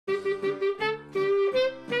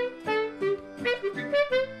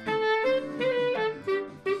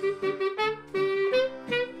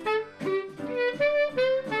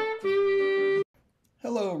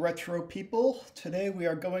retro people. Today we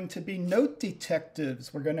are going to be note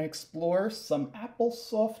detectives. We're going to explore some Apple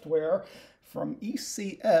software from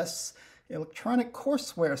ECS, Electronic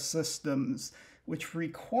Courseware Systems, which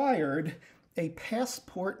required a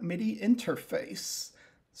Passport MIDI interface.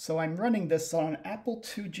 So I'm running this on an Apple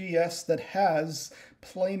IIGS that has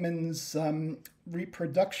Playman's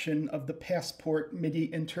reproduction of the Passport MIDI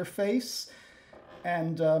interface.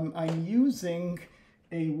 And I'm using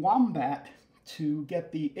a Wombat to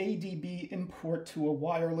get the ADB import to a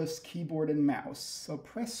wireless keyboard and mouse. So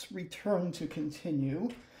press return to continue.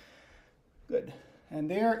 Good. And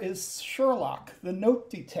there is Sherlock, the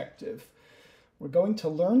note detective. We're going to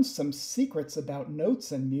learn some secrets about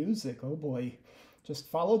notes and music. Oh boy. Just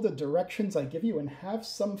follow the directions I give you and have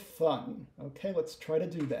some fun. Okay, let's try to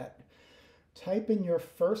do that. Type in your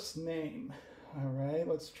first name. All right,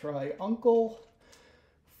 let's try Uncle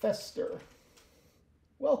Fester.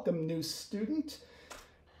 Welcome, new student.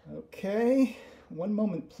 Okay, one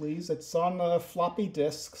moment, please. It's on a floppy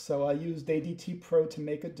disk, so I used ADT Pro to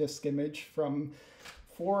make a disk image from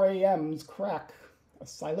 4AM's crack, a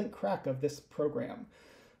silent crack of this program.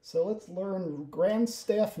 So let's learn Grand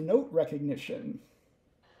Staff Note Recognition.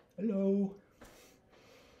 Hello.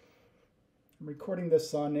 I'm recording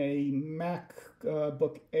this on a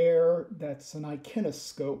MacBook Air that's an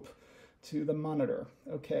iKinescope to the monitor.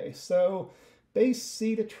 Okay, so bass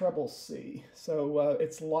C to treble C. So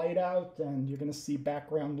it's light out and you're going to see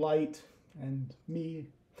background light and me.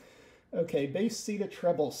 Okay, bass C to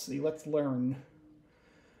treble C. Let's learn.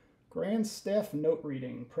 Grand Staff Note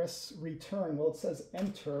Reading. Press return. Well, it says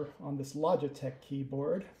enter on this Logitech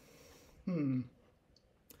keyboard.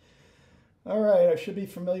 All right, I should be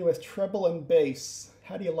familiar with treble and bass.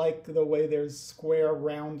 How do you like the way there's square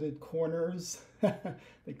rounded corners?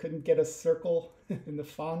 They couldn't get a circle in the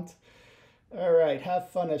font. All right, have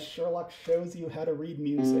fun as Sherlock shows you how to read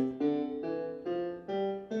music.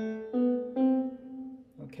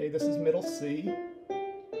 Okay, this is middle C.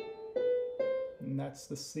 And that's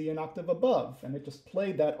the C an octave above. And it just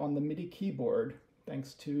played that on the MIDI keyboard,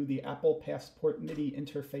 thanks to the Apple Passport MIDI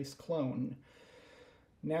interface clone.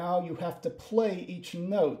 Now you have to play each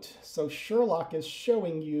note. So Sherlock is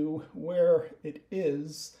showing you where it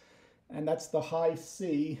is, and that's the high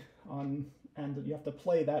C and you have to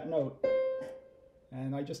play that note.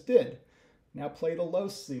 And I just did. Now play the low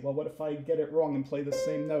C. Well, what if I get it wrong and play the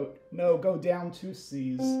same note? No, go down 2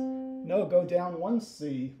 Cs. No, go down 1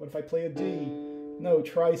 C. What if I play a D? No,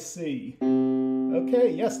 try C.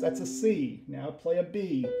 Okay, yes, that's a C. Now play a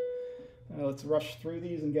B. Let's rush through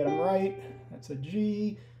these and get them right. That's a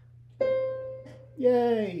G.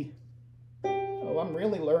 Yay! Oh, I'm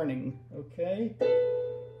really learning. Okay.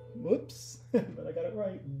 Whoops. But I got it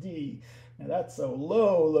right. D. Now that's a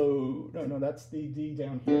low. No, that's the D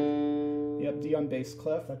down here. Yep, D on bass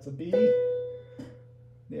clef. That's a B.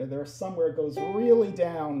 There's somewhere it goes really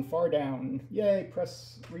down, far down. Yay,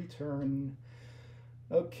 press return.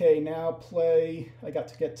 Okay, now play. I got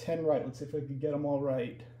to get 10 right. Let's see if I can get them all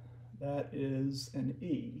right. That is an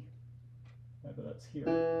E. Maybe that's here.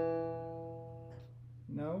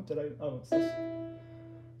 No? Did I? Oh, it's this.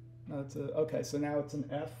 No, it's a. Okay, so now it's an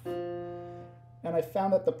F. And I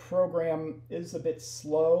found that the program is a bit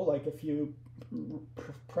slow. Like if you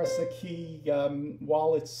press a key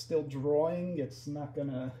while it's still drawing, it's not going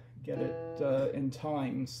to get it in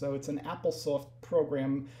time. So it's an AppleSoft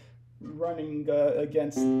program running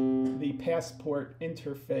against the Passport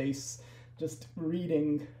interface, just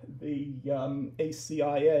reading the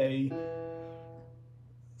ACIA.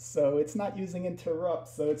 So it's not using interrupt,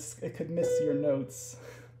 so it could miss your notes.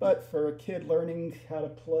 But for a kid learning how to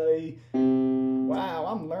play, wow,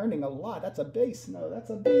 I'm learning a lot. That's a bass note, that's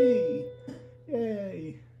a B.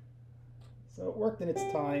 Yay. So it worked in its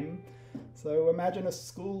time. So imagine a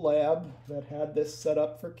school lab that had this set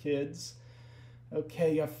up for kids.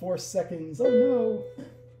 Okay, you have 4 seconds. Oh no.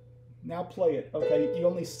 Now play it. Okay, you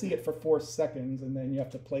only see it for 4 seconds and then you have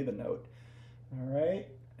to play the note. All right,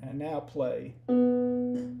 and now play.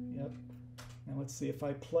 Yep. Now let's see if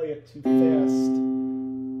I play it too fast.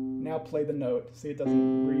 Now play the note. See, it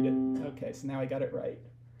doesn't read it. Okay, so now I got it right.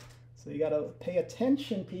 So you gotta pay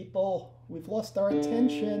attention, people. We've lost our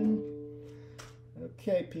attention.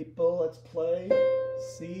 Okay, people, let's play.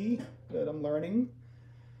 C. Good, I'm learning.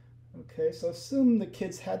 Okay, so assume the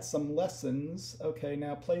kids had some lessons. Okay,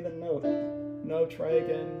 now play the note. No, try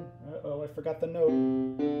again. Uh-oh, I forgot the note.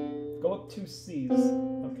 Go up 2 Cs.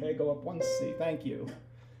 Okay, go up 1 C. Thank you.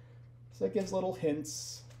 So it gives little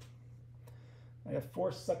hints. I have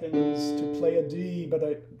 4 seconds to play a D, but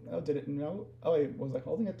did it no? Oh, wait, was I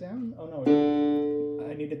holding it down? Oh, no.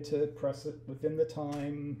 I needed to press it within the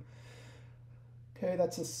time. Okay,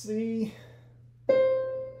 that's a C.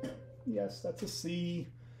 Yes, that's a C.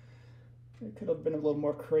 It could have been a little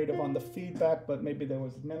more creative on the feedback, but maybe there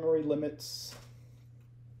was memory limits.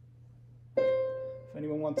 If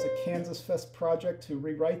anyone wants a Kansas Fest project to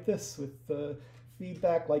rewrite this with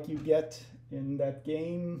feedback like you get in that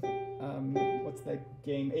game, what's that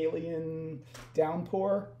game, Alien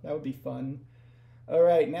Downpour? That would be fun. All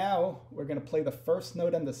right, now we're going to play the first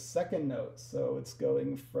note and the second note. So it's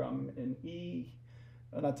going from an E,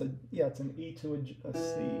 it's an E to a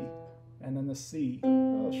C, and then the C.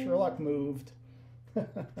 Oh, Sherlock moved.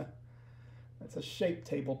 That's a shape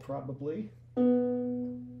table probably.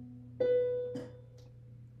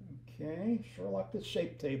 Okay, Sherlock the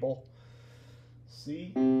shape table.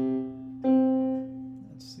 C.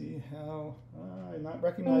 Let's see how, I'm not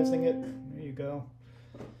recognizing it. There you go.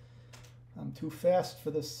 I'm too fast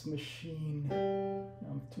for this machine.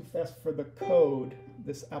 I'm too fast for the code,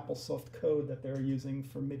 this AppleSoft code that they're using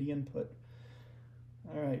for MIDI input.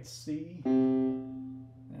 All right, C and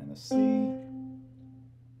a C.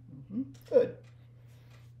 Good.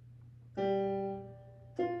 Da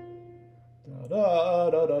da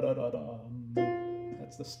da da da da da.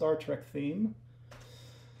 That's the Star Trek theme.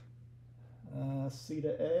 C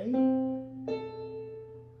to A.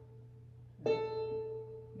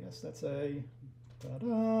 Yes, that's A.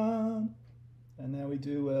 Da-da. And now we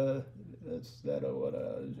do an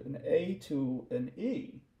A to an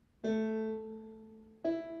E.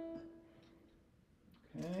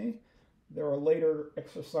 Okay. There are later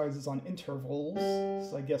exercises on intervals,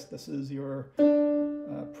 so I guess this is your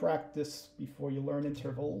practice before you learn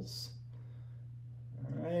intervals.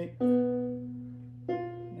 All right.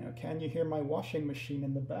 Now, can you hear my washing machine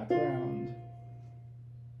in the background?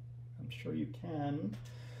 I'm sure you can.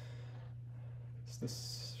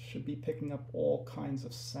 This should be picking up all kinds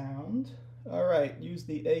of sound. All right, use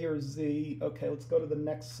the A or Z. Okay, let's go to the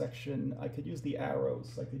next section. I could use the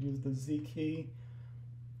arrows. I could use the Z key.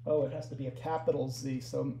 Oh, it has to be a capital Z.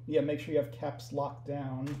 So yeah, make sure you have caps locked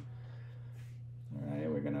down. All right,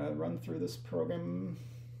 we're gonna run through this program.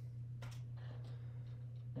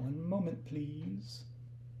 One moment, please.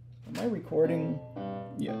 Am I recording?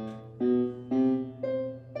 Yeah.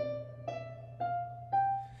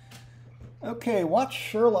 Okay, watch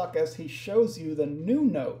Sherlock as he shows you the new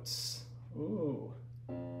notes. Ooh.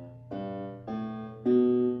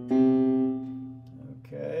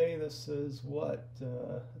 Okay, this is what?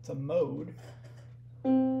 It's a mode.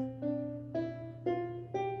 Oh,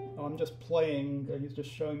 I'm just playing. He's just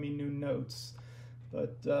showing me new notes.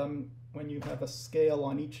 But when you have a scale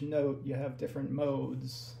on each note, you have different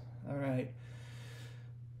modes. All right.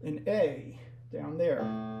 In A, down there.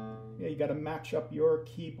 Yeah, you got to match up your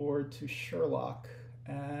keyboard to Sherlock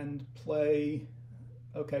and play.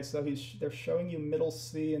 Okay, so they're showing you middle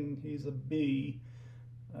C and he's a B.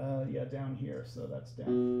 Yeah, down here, so that's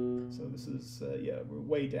down. So this is, yeah, we're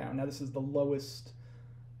way down. Now this is the lowest.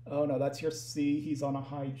 Oh no, that's your C. He's on a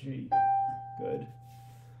high G. Good.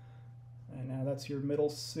 And now that's your middle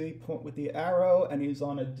C, point with the arrow, and he's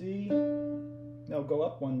on a D. No, go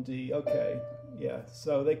up one D. Okay. Yeah,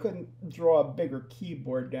 so they couldn't draw a bigger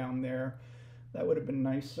keyboard down there. That would have been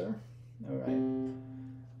nicer. All right.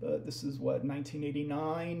 But this is what,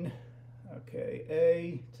 1989? Okay,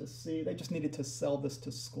 A to C. They just needed to sell this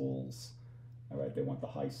to schools. All right, they want the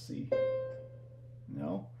high C.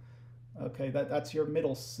 No? Okay, that's your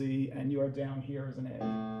middle C, and you are down here as an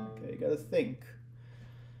A. Okay, you got to think.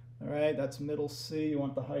 All right, that's middle C. You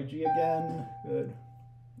want the high G again. Good.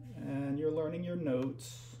 And you're learning your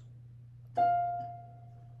notes.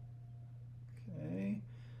 Okay.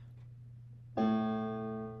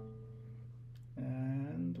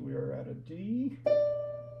 And we're at a D.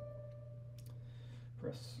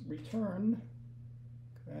 Press return.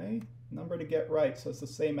 Okay. Number to get right, so it's the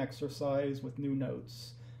same exercise with new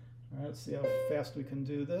notes. All right, let's see how fast we can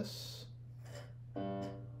do this.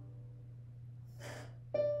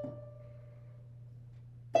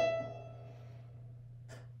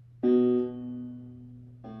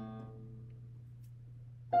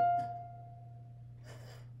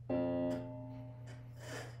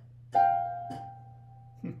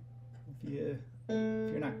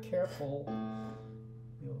 If you're not careful,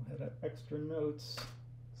 you'll have extra notes.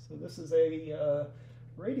 So this is a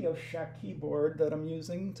Radio Shack keyboard that I'm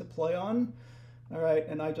using to play on. All right,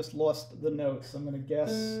 and I just lost the notes. I'm going to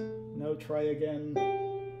guess. No, try again.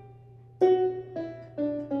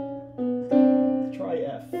 Try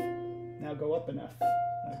F. Now go up an F.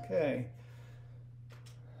 Okay.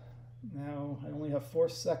 Now I only have 4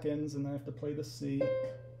 seconds, and I have to play the C.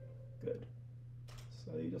 Good.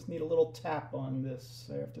 So you just need a little tap on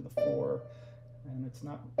this after the 4. And it's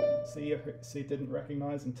not, see, it didn't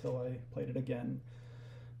recognize until I played it again.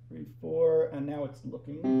 3, 4, and now it's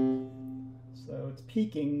looking. So it's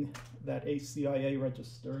peeking that ACIA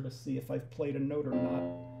register to see if I've played a note or not.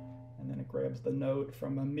 And then it grabs the note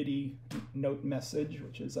from a MIDI note message,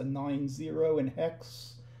 which is a 90 in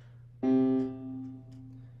hex.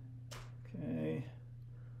 Okay.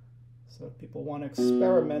 So if people want to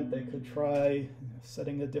experiment, they could try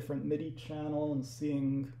setting a different MIDI channel and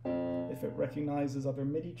seeing if it recognizes other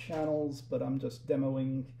MIDI channels, but I'm just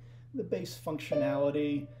demoing the base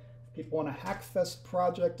functionality. If people want a Hackfest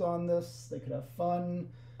project on this, they could have fun.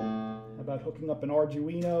 How about hooking up an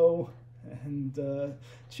Arduino and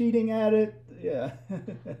cheating at it? Yeah.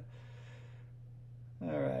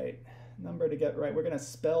 All right, number to get right. We're going to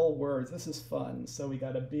spell words. This is fun. So we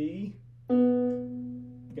got a B.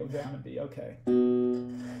 Go down a B. Okay.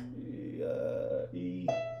 E, D.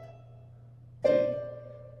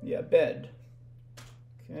 Yeah, bed.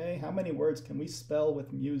 Okay, how many words can we spell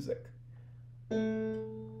with music?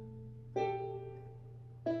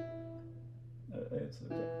 It's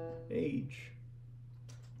age.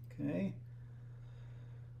 Okay.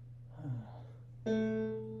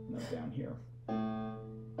 No, down here.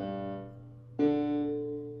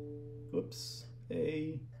 Oops.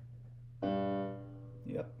 A.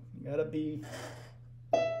 Yep, gotta be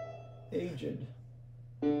aged.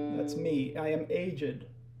 That's me. I am aged.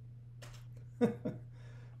 Did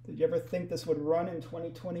you ever think this would run in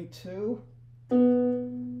 2022?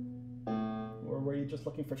 Or were you just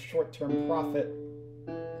looking for short-term profit?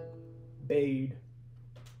 Bade.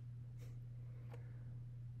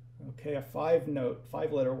 Okay, a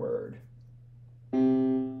 5-letter word.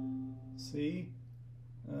 See?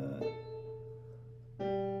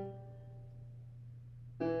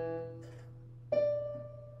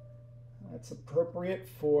 That's appropriate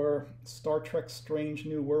for Star Trek Strange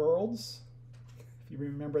New Worlds. If you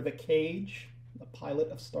remember the Cage, the pilot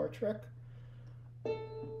of Star Trek.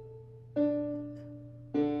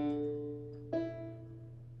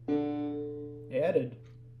 Added.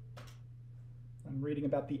 I'm reading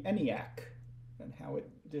about the ENIAC and how it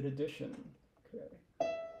did addition. Okay.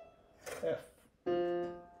 F.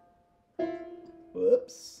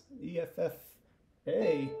 Whoops.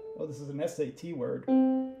 EFFA. Oh, this is an SAT word.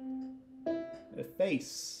 A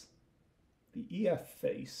face. The EF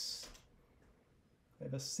face. I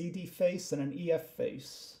have a CD face and an EF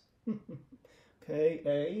face. Okay,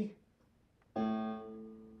 A.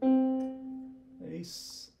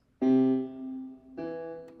 Face.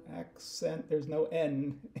 Accent. There's no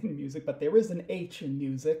N in music, but there is an H in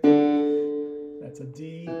music. That's a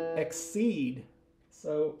D. Exceed.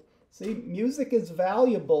 So, see, music is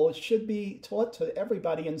valuable. It should be taught to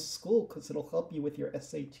everybody in school because it'll help you with your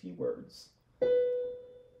SAT words.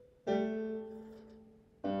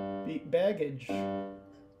 Baggage.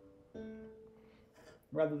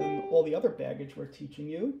 Rather than all the other baggage we're teaching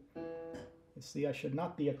you. You see, I should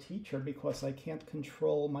not be a teacher because I can't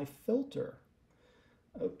control my filter.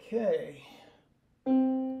 Okay.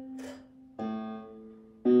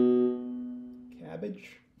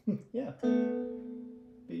 Cabbage. Yeah.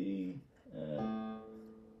 I'm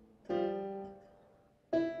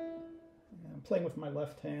playing with my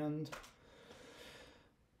left hand.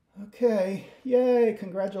 Okay, yay,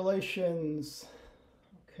 congratulations.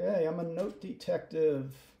 Okay, I'm a note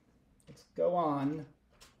detective. Let's go on.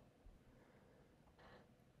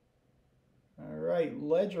 All right,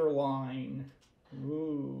 ledger line.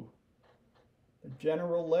 Ooh, the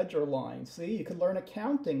general ledger line. See, you could learn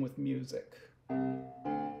accounting with music.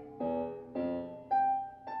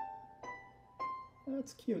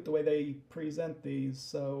 That's cute, the way they present these.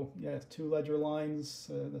 So, yeah, 2 ledger lines,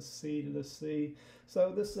 the C to the C.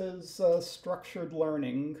 So this is structured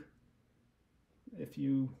learning. If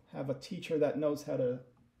you have a teacher that knows how to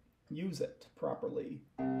use it properly.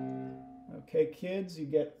 Okay, kids, you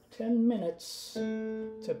get 10 minutes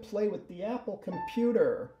to play with the Apple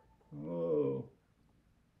computer. Oh.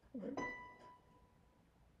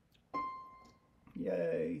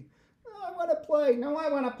 Yay. Oh, I want to play. No, I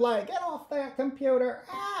want to play. Get off that computer.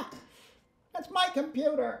 Ah! That's my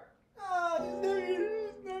computer. Ah,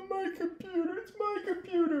 it's not my computer. It's my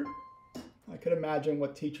computer. I could imagine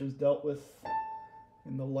what teachers dealt with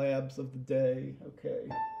in the labs of the day. Okay.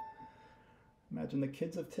 Imagine the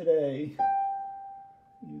kids of today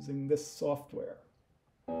using this software.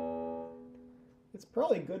 It's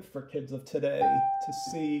probably good for kids of today to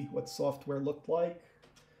see what software looked like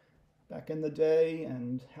back in the day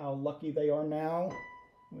and how lucky they are now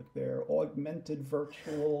with their augmented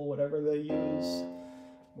virtual, whatever they use,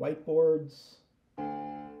 whiteboards,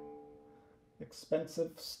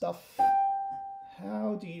 expensive stuff,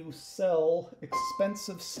 How do you sell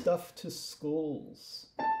expensive stuff to schools?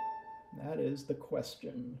 That is the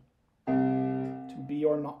question. To be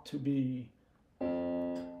or not to be.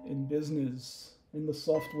 In business, in the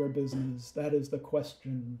software business, that is the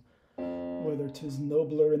question. Whether 'tis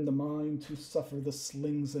nobler in the mind to suffer the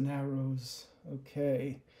slings and arrows.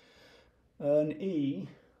 Okay. An E.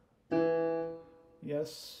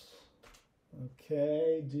 Yes.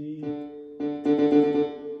 Okay. D.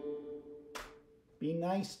 Be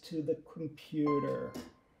nice to the computer.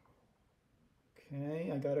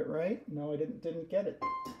 Okay, I got it right. No, I didn't get it.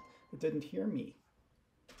 It didn't hear me.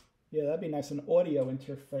 Yeah, that'd be nice. An audio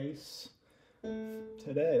interface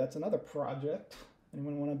today. That's another project.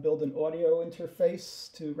 Anyone want to build an audio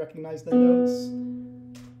interface to recognize the notes?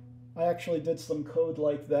 I actually did some code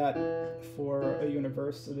like that for a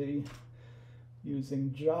university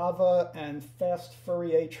using Java and fast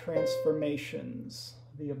Fourier transformations.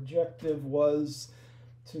 The objective was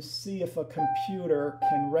to see if a computer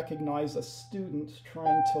can recognize a student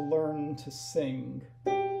trying to learn to sing.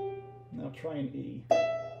 Now try an E.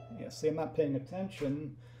 Yeah, see, I'm not paying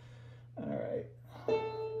attention. All right.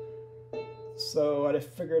 So what I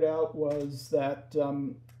figured out was that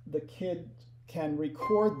the kid can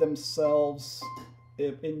record themselves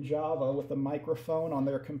in Java with a microphone on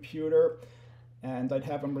their computer, and I'd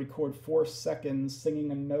have them record 4 seconds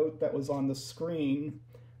singing a note that was on the screen,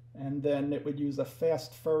 and then it would use a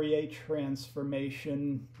fast Fourier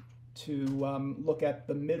transformation to look at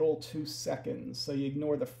the middle 2 seconds. So you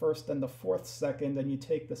ignore the first and the 4th second, and you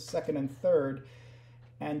take the second and third,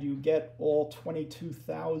 and you get all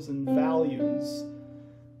 22,000 values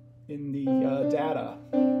in the data,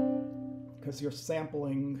 because you're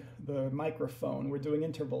sampling the microphone. We're doing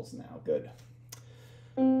intervals now. Good.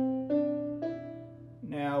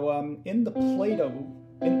 Now, in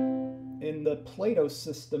the Plato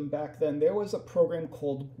system back then, there was a program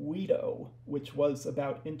called Guido, which was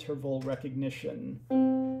about interval recognition.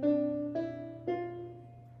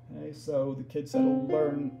 Okay, so the kids had to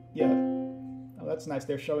learn, yeah. Oh, that's nice.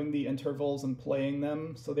 They're showing the intervals and playing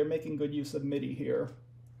them, so they're making good use of MIDI here.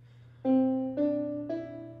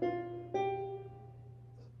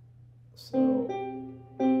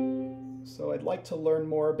 So I'd like to learn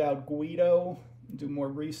more about Guido, do more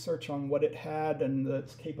research on what it had and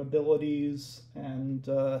its capabilities and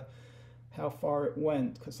how far it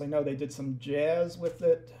went, because I know they did some jazz with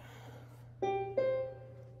it.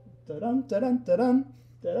 Da-dun, da-dun, da-dun,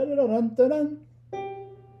 da-dun, da-dun.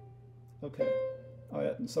 Okay. Oh,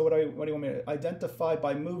 yeah. So what do you want me to identify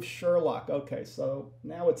by move Sherlock? Okay, so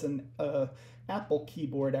now it's an Apple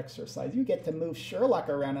keyboard exercise. You get to move Sherlock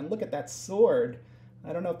around and look at that sword.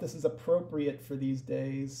 I don't know if this is appropriate for these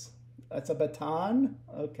days. That's a baton?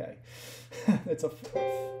 Okay. It's a...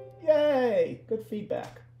 Yay! Good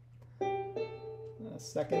feedback.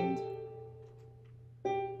 Second.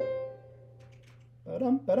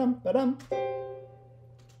 Ba-dum, ba-dum, ba-dum.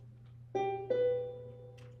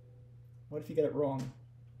 What if you get it wrong?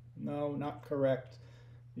 No, not correct.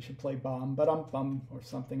 You should play bum, ba-dum, bum, or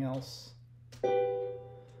something else.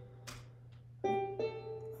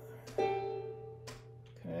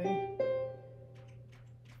 Okay.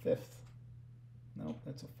 5th. Nope,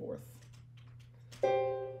 that's a 4th.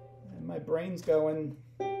 And my brain's going.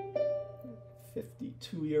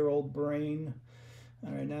 52-year-old brain.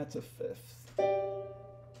 All right, now it's a 5th.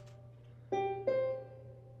 Okay,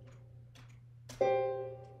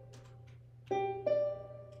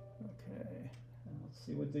 and let's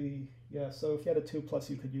see what the, yeah, so if you had a 2+,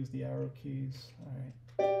 you could use the arrow keys. All right,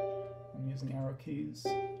 I'm using arrow keys.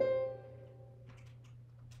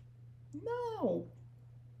 No!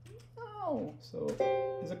 No! So,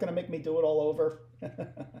 is it going to make me do it all over?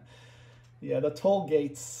 Yeah, the toll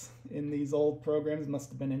gates in these old programs must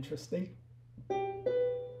have been interesting. And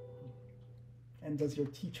does your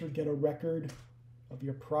teacher get a record of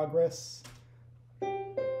your progress?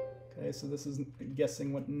 Okay, so this isn't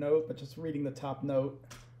guessing what note, but just reading the top note.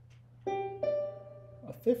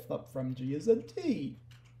 A 5th up from G is a D.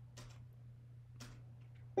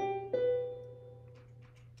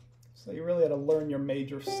 So you really had to learn your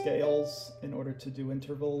major scales in order to do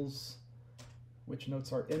intervals. Which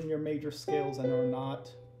notes are in your major scales and are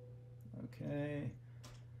not. Okay.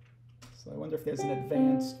 So I wonder if there's an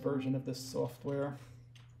advanced version of this software.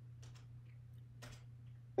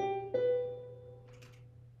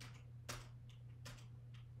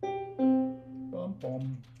 Bum,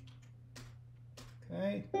 bum.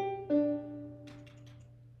 Okay.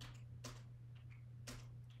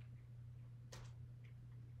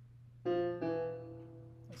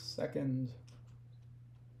 A second.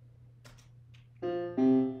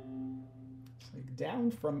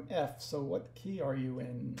 down from F, so what key are you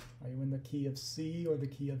in? Are you in the key of C or the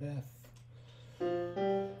key of F?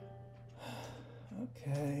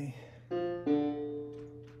 Okay.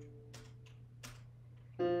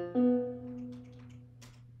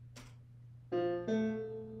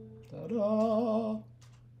 Ta-da!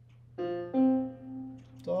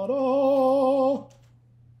 Ta-da!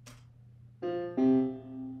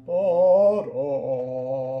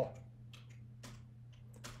 Ta-da!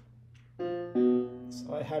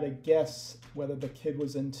 So I had to guess whether the kid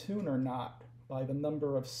was in tune or not by the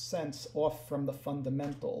number of cents off from the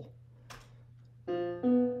fundamental.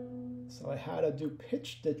 So I had to do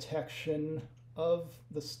pitch detection of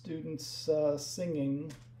the students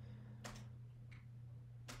singing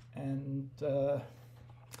and then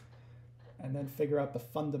figure out the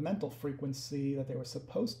fundamental frequency that they were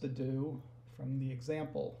supposed to do from the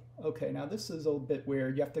example. Okay, now this is a bit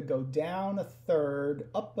weird. You have to go down a third,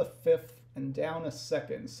 up a fifth, and down a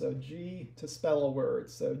second. So G to spell a word.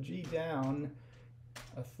 So G down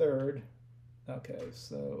a third. Okay,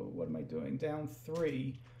 so what am I doing? Down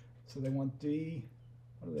 3. So they want D.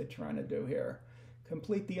 What are they trying to do here?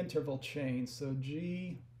 Complete the interval chain. So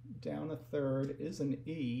G down a third is an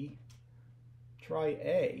E. Try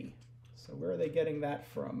A. So where are they getting that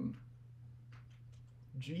from?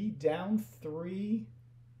 G down 3,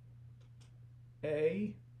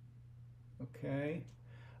 A. Okay.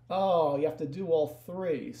 Oh, you have to do all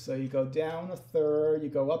 3. So you go down a third, you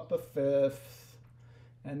go up a fifth,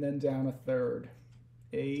 and then down a third.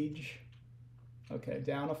 Age. Okay,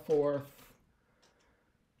 down a fourth.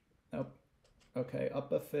 Nope. Okay,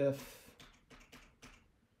 up a fifth,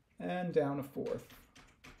 and down a fourth.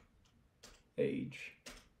 Age.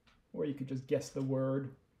 Or you could just guess the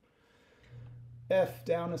word. F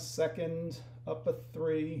down a second, up a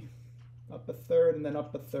 3, up a third, and then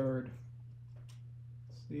up a third.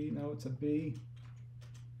 C, no, it's a B.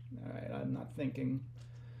 All right, I'm not thinking.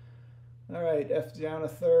 All right, F down a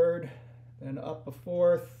third, then up a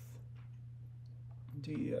fourth.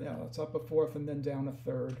 D, no, it's up a fourth and then down a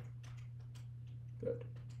third. Good.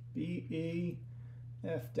 B, E,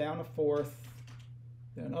 F down a fourth,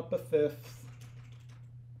 then up a fifth,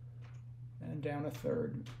 and down a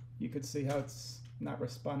third. You could see how it's not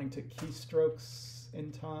responding to keystrokes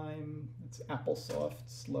in time. It's Applesoft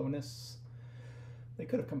slowness. They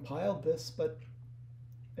could have compiled this, but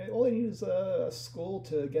all they need is a school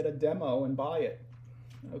to get a demo and buy it.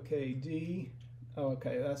 Okay, D. Oh,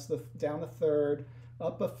 okay, that's the down a third,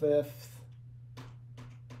 up a fifth,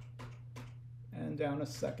 and down a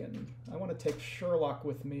second. I want to take Sherlock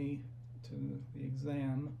with me to the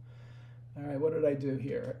exam. All right, what did I do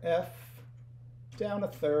here? F, down a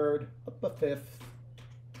third, up a fifth,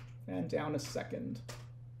 and down a second.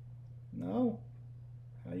 No?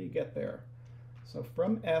 How do you get there? So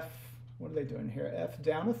from F, what are they doing here? F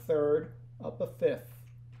down a third, up a fifth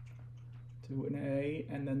to an A,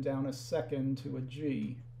 and then down a second to a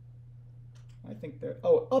G. I think they're,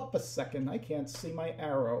 oh, up a second. I can't see my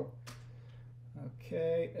arrow.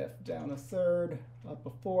 Okay, F down a third, up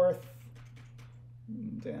a fourth,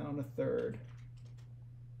 down a third.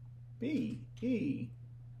 B, E,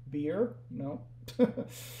 beer? No.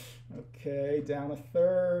 Okay, down a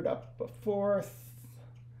third, up a fourth,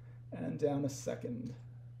 and down a second.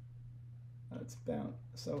 That's down.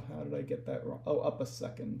 So how did I get that wrong? Oh, up a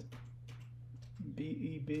second. B,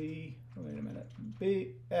 E, B. Wait a minute.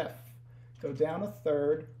 B, F. Go down a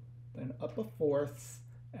third, then up a fourth,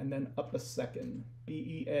 and then up a second. B,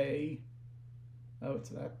 E, A. Oh, it's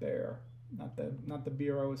that there. Not the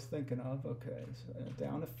beer I was thinking of. Okay, so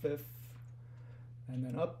down a fifth, and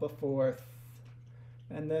then up a fourth,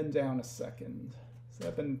 and then down a second. So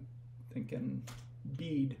I've been thinking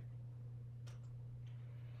bead.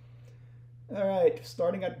 All right,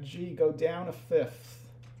 starting at G, go down a fifth,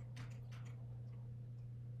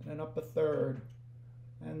 and then up a third,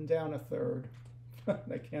 and down a third.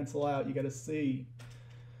 They cancel out, you got a C.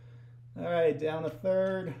 All right, down a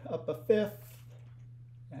third, up a fifth,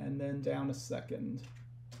 and then down a second.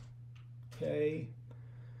 K.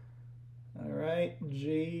 All right,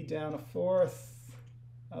 G, down a fourth,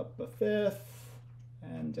 up a fifth,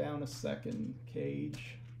 and down a second.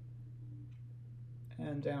 Cage.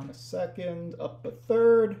 And down a second, up a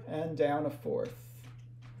third, and down a fourth.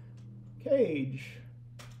 Cage.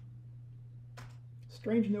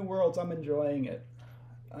 Strange New Worlds, I'm enjoying it.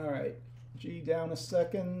 All right, G down a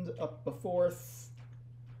second, up a fourth.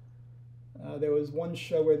 There was one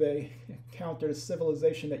show where they encountered a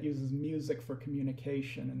civilization that uses music for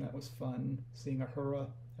communication, and that was fun, seeing Ahura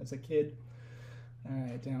as a kid. All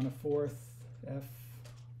right, down a fourth, F.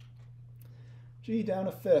 G down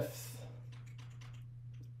a fifth.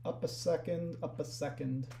 up a second, up a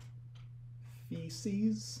second.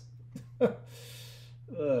 Feces.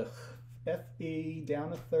 Ugh. F-E,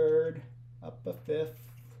 down a third, up a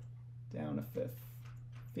fifth, down a fifth.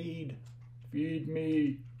 Feed. Feed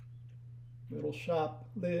me. Little shop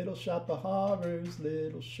of horrors,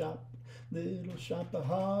 little shop of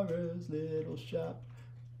horrors, little shop.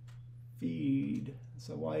 Feed.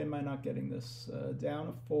 So why am I not getting this? Down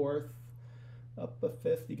a fourth, up a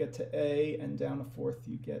fifth, you get to A, and down a fourth,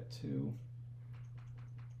 you get to,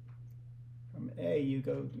 from A, you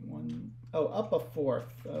go one, oh, up a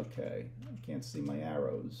fourth. Okay, I can't see my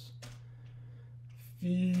arrows.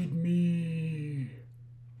 Feed me.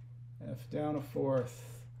 F, down a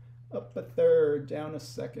fourth, up a third, down a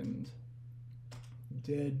second.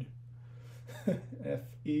 Dead.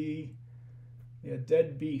 F-E. Yeah,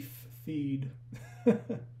 dead beef. Feed.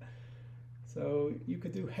 So you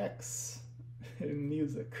could do hex in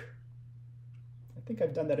music. I think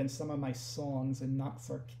I've done that in some of my songs in Nox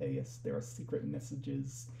Archaeus. There are secret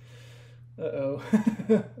messages. Uh-oh.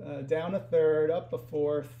 Down a third, up a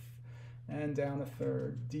fourth, and down a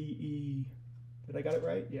third. D-E. Did I got it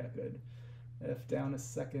right? Yeah, good. F, down a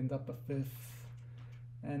second, up a fifth,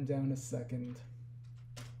 and down a second.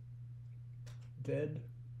 Dead.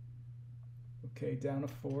 Okay, down a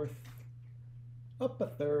fourth, up a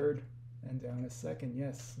third, and down a second.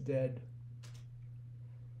 Yes, dead.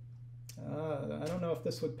 I don't know if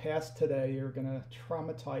this would pass today. You're going to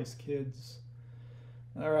traumatize kids.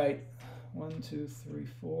 All right. 1, 2, 3,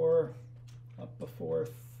 4. Up a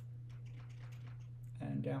fourth.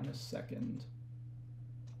 And down a second.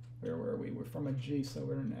 Where were we? We're from a G, so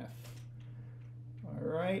we're an F. All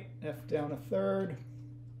right. F down a third.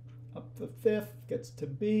 Up the fifth gets to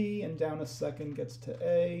B, and down a second gets to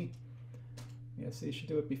A. Yeah, so you should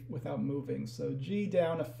do it without moving. So G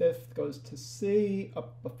down a fifth goes to C,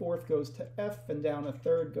 up a fourth goes to F, and down a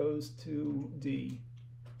third goes to D.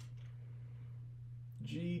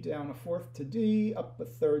 G down a fourth to D, up a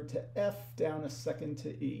third to F, down a second to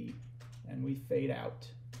E. And we fade out.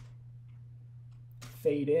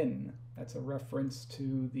 Fade in. That's a reference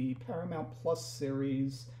to the Paramount Plus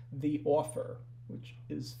series, The Offer, which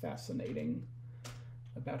is fascinating,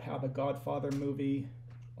 about how the Godfather movie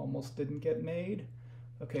almost didn't get made.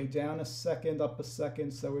 Okay, down a second, up a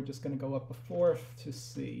second, so we're just going to go up a fourth to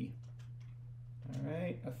C. All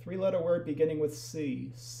right, a three-letter word beginning with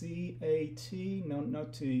C. C-A-T, no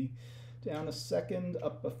T. Down a second,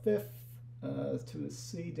 up a fifth, to a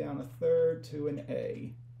C, down a third, to an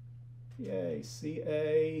A. Yay,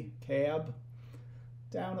 C-A, cab.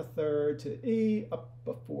 Down a third to E, up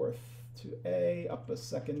a fourth to A, up a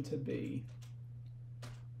second to B.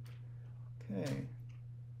 Okay.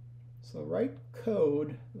 So write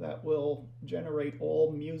code that will generate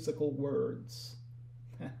all musical words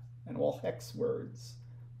and all hex words.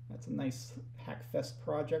 That's a nice Hackfest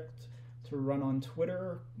project to run on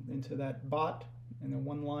Twitter into that bot, in a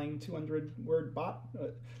one-line 200-word bot,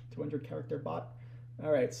 200-character bot.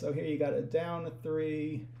 All right, so here you got a down a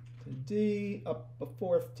 3 to D, up a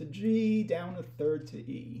fourth to G, down a third to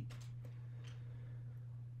E.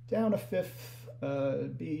 Down a fifth,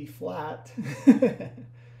 B flat.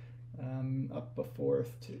 Up a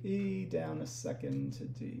fourth to E, down a second to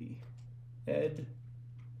D. Ed.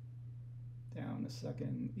 Down a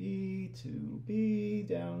second E to B,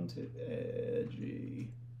 down to G.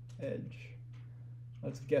 Edge.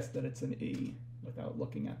 Let's guess that it's an E without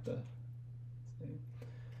looking at the... See?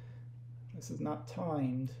 This is not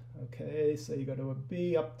timed. Okay, so you go to a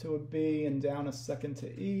B, up to a B, and down a second to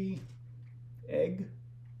E. Egg.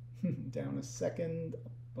 Down a second,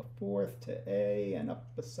 up a fourth to A, and up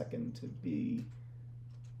a second to B.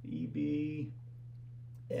 EB.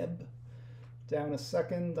 Ebb. Down a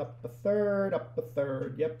second, up a third, up a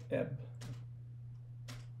third. Yep, ebb.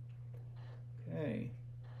 Okay.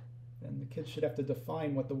 Then the kids should have to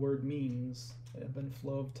define what the word means. Ebb and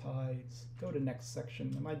flow of tides. Go to next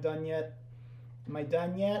section. Am I done yet? Am I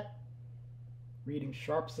done yet? Reading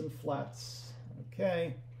sharps and flats.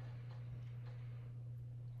 Okay.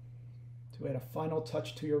 To add a final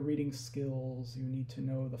touch to your reading skills, you need to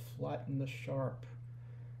know the flat and the sharp.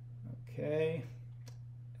 Okay.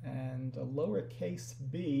 And a lowercase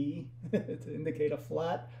b to indicate a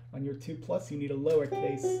flat. On your 2+, you need a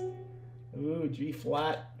lowercase. Ooh, G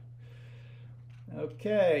flat.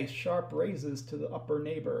 Okay, sharp raises to the upper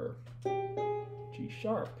neighbor. G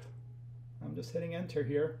sharp. I'm just hitting enter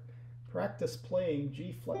here. Practice playing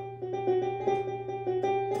G flat.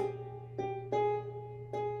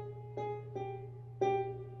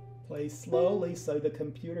 Play slowly so the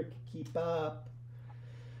computer can keep up.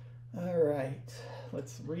 All right,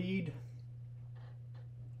 let's read.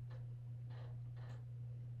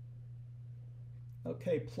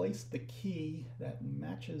 Okay, place the key that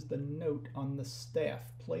matches the note on the staff.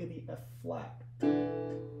 Play the F flat.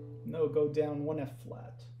 No, go down one F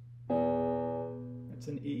flat. That's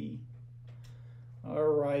an E. All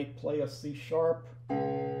right, play a C sharp.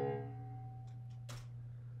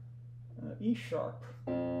 E sharp.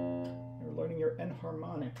 You're learning your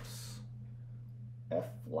enharmonics. F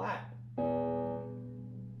flat.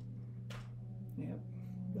 Yep.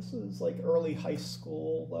 This is like early high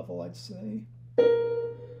school level, I'd say.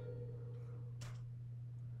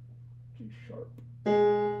 G sharp.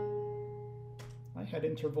 I had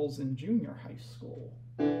intervals in junior high school.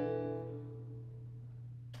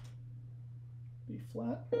 B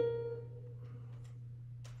flat. I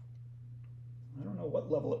don't know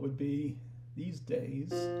what level it would be these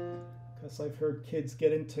days, because I've heard kids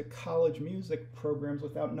get into college music programs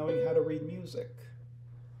without knowing how to read music.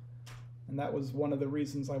 And that was one of the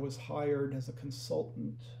reasons I was hired as a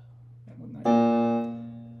consultant. And when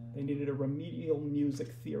they needed a remedial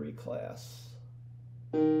music theory class.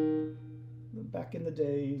 Back in the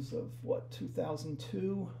days of, what,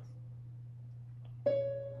 2002?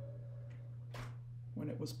 When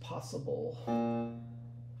it was possible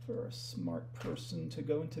for a smart person to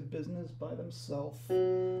go into business by themselves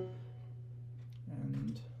and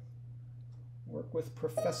work with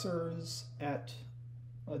professors at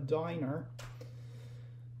a diner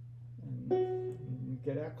and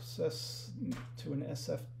get access to an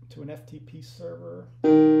FTP server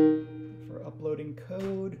for uploading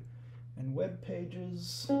code and web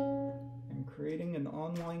pages and creating an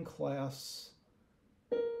online class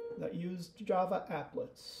that used Java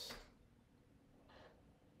applets.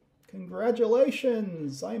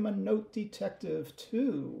 Congratulations! I'm a note detective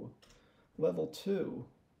 2, level 2.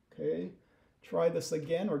 Okay, try this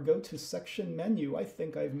again or go to section menu. I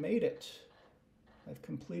think I've made it. I've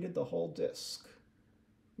completed the whole disk.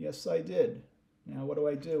 Yes, I did. Now what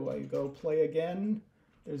do? I go play again.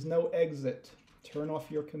 There's no exit. Turn off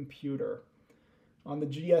your computer. On the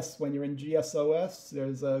GS, when you're in GSOS,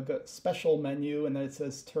 there's a special menu and then it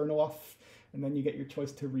says turn off, and then you get your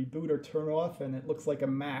choice to reboot or turn off, and it looks like a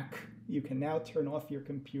Mac. You can now turn off your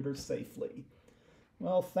computer safely.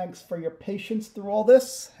 Well, thanks for your patience through all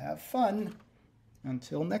this. Have fun.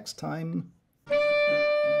 Until next time.